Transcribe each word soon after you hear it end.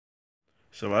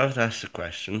So I was asked the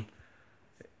question,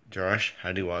 Josh,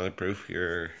 how do you waterproof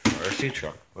your RC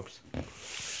truck? Whoops.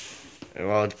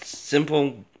 Well, it's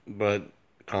simple but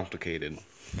complicated.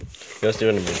 Let's do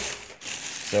it in a minute.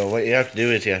 So what you have to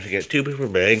do is you have to get 2 paper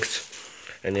bags,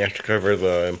 and you have to cover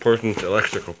the important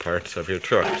electrical parts of your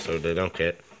truck so they don't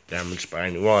get damaged by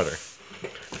any water.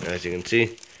 And as you can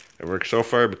see, it works so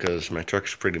far because my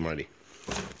truck's pretty muddy.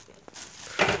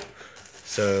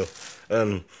 So,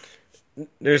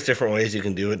 there's different ways you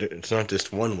can do it. It's not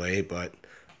just one way, but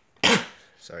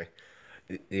sorry,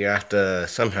 you have to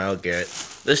somehow get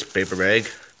this paper bag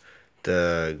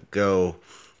to go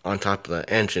on top of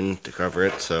the engine to cover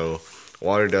it so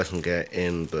water doesn't get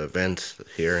in the vents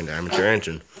here and damage your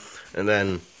engine. And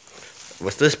then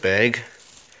with this bag,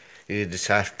 you just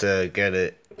have to get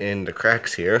it in the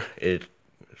cracks here. It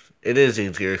is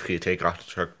easier if you take off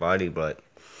the truck body, but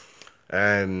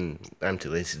I'm too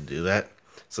lazy to do that.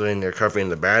 So then you're covering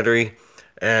the battery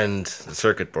and the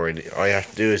circuit board. All you have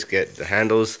to do is get the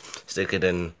handles, stick it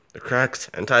in the cracks,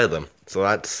 and tie them. So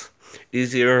that's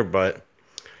easier, but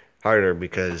harder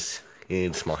because you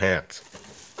need small hands.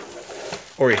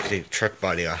 Or you can take the truck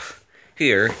body off.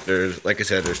 Here, like I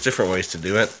said, there's different ways to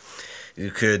do it.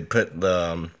 You could put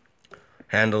the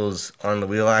handles on the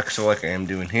wheel axle like I am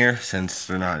doing here, since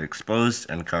they're not exposed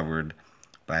and covered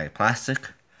by plastic.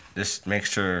 Just make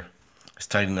sure it's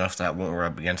tight enough that it won't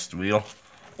rub against the wheel.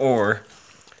 Or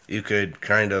you could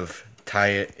kind of tie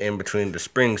it in between the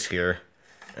springs here,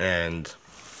 and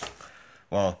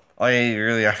well, all you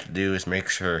really have to do is make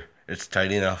sure it's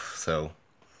tight enough so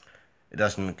it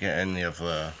doesn't get any of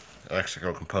the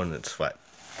electrical components wet.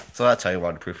 So that's how you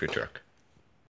waterproof your truck.